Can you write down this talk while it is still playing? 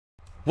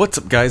What's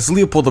up guys,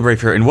 LeopoldTheBrave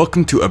here, and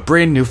welcome to a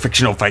brand new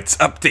Fictional Fights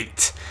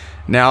update.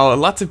 Now,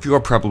 lots of you are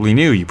probably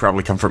new. You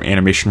probably come from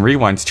Animation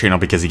Rewind's channel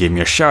because he gave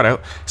me a shout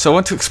out, so I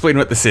want to explain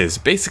what this is.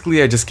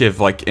 Basically, I just give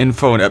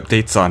info and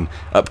updates on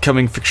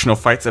upcoming Fictional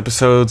Fights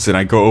episodes, and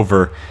I go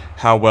over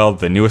how well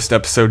the newest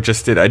episode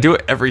just did. I do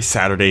it every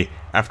Saturday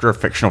after a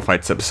Fictional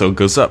Fights episode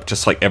goes up,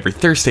 just like every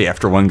Thursday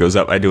after one goes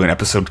up. I do an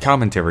episode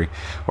commentary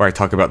where I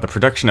talk about the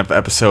production of the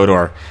episode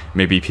or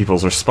maybe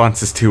people's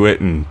responses to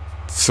it and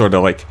sort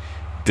of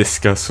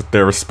discuss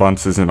their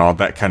responses and all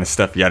that kind of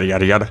stuff, yada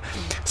yada yada.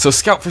 So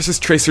Scout vs.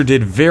 Tracer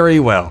did very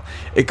well.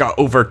 It got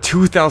over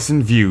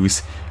 2,000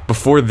 views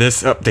before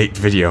this update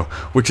video,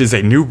 which is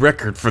a new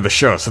record for the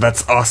show, so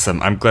that's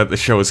awesome. I'm glad the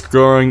show is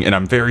growing, and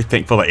I'm very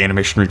thankful that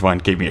Animation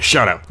Rewind gave me a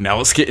shout out. Now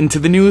let's get into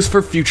the news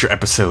for future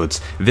episodes.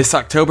 This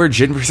October,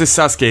 Jin vs.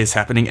 Sasuke is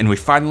happening, and we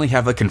finally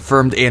have a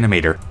confirmed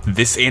animator.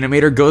 This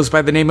animator goes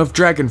by the name of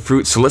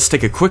Dragonfruit, so let's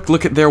take a quick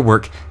look at their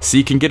work so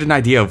you can get an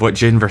idea of what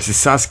Jin vs.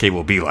 Sasuke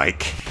will be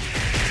like.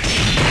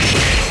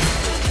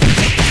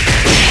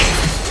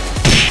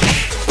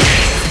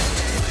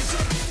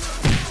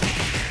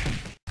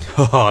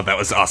 Oh, that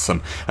was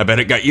awesome. I bet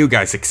it got you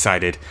guys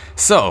excited.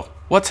 So,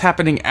 what's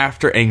happening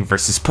after Aang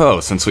vs.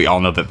 Po, since we all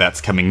know that that's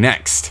coming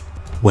next?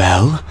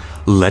 Well,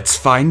 let's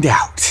find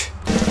out.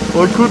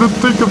 I couldn't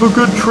think of a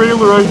good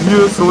trailer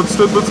idea, so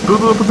instead let's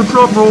build it up with a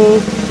drum roll.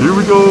 Here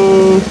we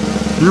go.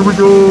 Here we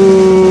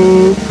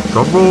go.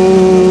 Drum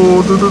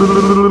roll.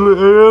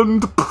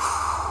 And